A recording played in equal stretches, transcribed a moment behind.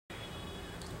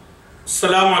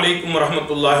அஸ்ஸலாமு அலைக்கும்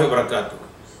வரஹ்மத்துல்லாஹி வபரகாத்துஹு.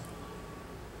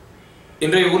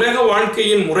 இன்றைய உலக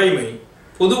வாழ்க்கையின் முறைமை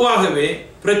பொதுவாகவே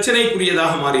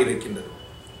பிரச்சனைக்குரியதாக மாறியிருக்கின்றது.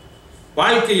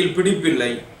 வாழ்க்கையில் பிடிப்பில்லை,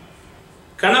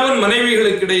 கணவன்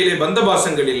மனைவிகளுக்கு இடையிலே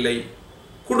பந்தபாசங்கள் இல்லை,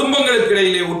 குடும்பங்களுக்கு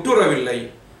இடையிலே ஒட்டுறவில்லை,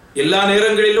 எல்லா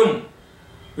நேரங்களிலும்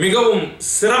மிகவும்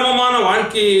சிரமமான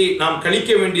வாழ்க்கையை நாம்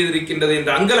கழிக்க வேண்டியது இருக்கின்றது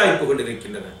என்ற அங்கலாய்ப்புகள்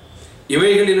இருக்கின்றன.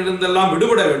 இவைகளிலிருந்தெல்லாம்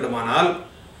விடுபட வேண்டுமானால்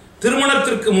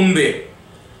திருமணத்திற்கு முன்பே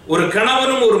ஒரு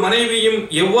கணவனும் ஒரு மனைவியும்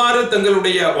எவ்வாறு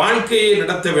தங்களுடைய வாழ்க்கையை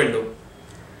நடத்த வேண்டும்,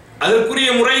 அதற்குரிய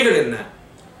முறைகள் என்ன,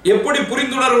 எப்படி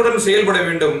புரிந்துணர்வுடன் செயல்பட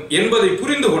வேண்டும் என்பதை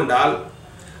புரிந்து கொண்டால்,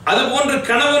 அதுபோன்று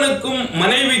கணவனுக்கும்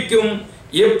மனைவிக்கும்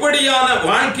எப்படியான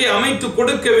வாழ்க்கையை அமைத்து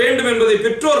கொடுக்க வேண்டும் என்பதை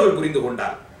பெற்றோர்கள் புரிந்து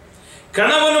கொண்டால்,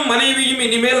 கணவனும் மனைவியும்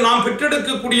இனிமேல் நாம்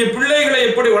பெற்றெடுக்கக்கூடிய பிள்ளைகளை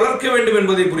எப்படி வளர்க்க வேண்டும்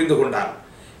என்பதை புரிந்து கொண்டால்,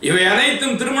 இவை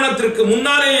அனைத்தும் திருமணத்திற்கு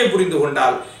முன்னாலேயே புரிந்து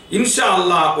கொண்டால் இன்ஷா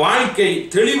அல்லாஹ் வாழ்க்கை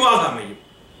தெளிவாக அமையும்.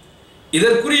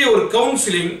 இதற்குரிய ஒரு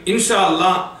கவுன்சிலிங் இன்ஷா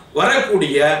அல்லாஹ்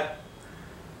வரக்கூடிய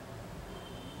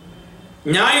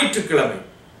ஞாயிற்றுக்கிழமை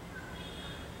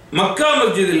மக்கா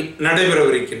மஸ்ஜிதில்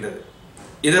நடைபெறவிருக்கின்றது.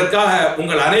 இதற்காக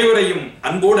உங்கள் அனைவரையும்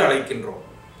அன்போடு அழைக்கின்றோம்.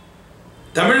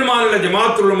 தமிழ் மாநில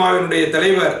ஜமாத்துல் உலமாவினுடைய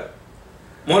தலைவர்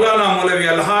மௌலானா மௌலவி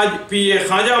அல்ஹாஜ் பி.ஏ.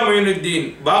 ஹாஜா மொயினுத்தீன்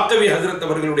பாக்கவி ஹசரத்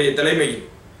அவர்களுடைய தலைமையில்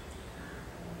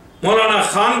மௌலானா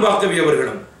கான் பாக்கவி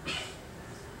அவர்களும்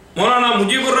மௌலானா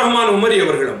முஜிபுர் ரஹ்மான் உமரி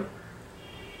அவர்களும்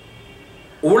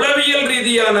உளவியல்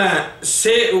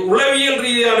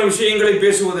ரீதியான விஷயங்களை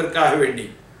பேசுவதற்காக வேண்டி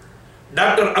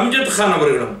டாக்டர் அம்ஜத் கான்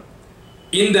அவர்களும்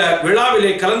இந்த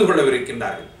விழாவிலே கலந்து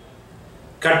கொள்ளவிருக்கின்றார்கள்.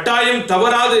 கட்டாயம்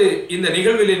தவறாது இந்த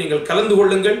நிகழ்விலே நீங்கள் கலந்து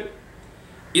கொள்ளுங்கள்.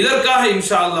 இதற்காக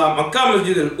இன்ஷா அல்லாஹ் மக்கா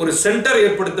மஸ்ஜிதில் ஒரு சென்டர்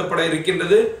ஏற்படுத்தப்பட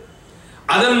இருக்கின்றது.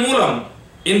 அதன் மூலம்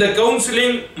இந்த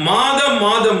கவுன்சிலிங்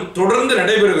மாதம் தொடர்ந்து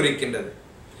நடைபெறவிருக்கின்றது.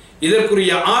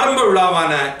 இதற்குரிய ஆரம்ப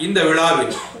விழாவான இந்த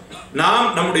விழாவில் நாம்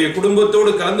நம்முடைய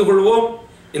குடும்பத்தோடு கலந்து கொள்வோம்.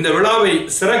 இந்த விழாவை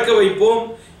சிறக்க வைப்போம்.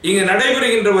 இங்கு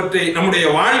நடைபெறுகின்றவற்றை நம்முடைய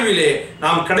வாழ்விலே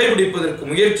நாம் கடைபிடிப்பதற்கு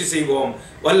முயற்சி செய்வோம்.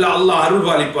 வல்ல அல்லாஹ்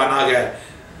அருள்பாலிப்பானாக.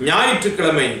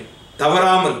 ஞாயிற்றுக்கிழமை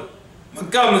தவறாமல்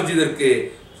மக்கா மஸ்ஜிதிற்கு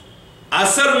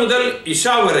அசர் முதல்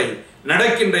இஷா வரை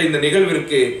நடக்கின்ற இந்த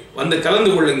நிகழ்விற்கு வந்து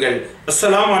கலந்து கொள்ளுங்கள்.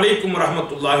 அஸ்ஸலாமு அலைக்கும்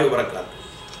வரஹ்மத்துல்லாஹி வபரகாத்துஹு.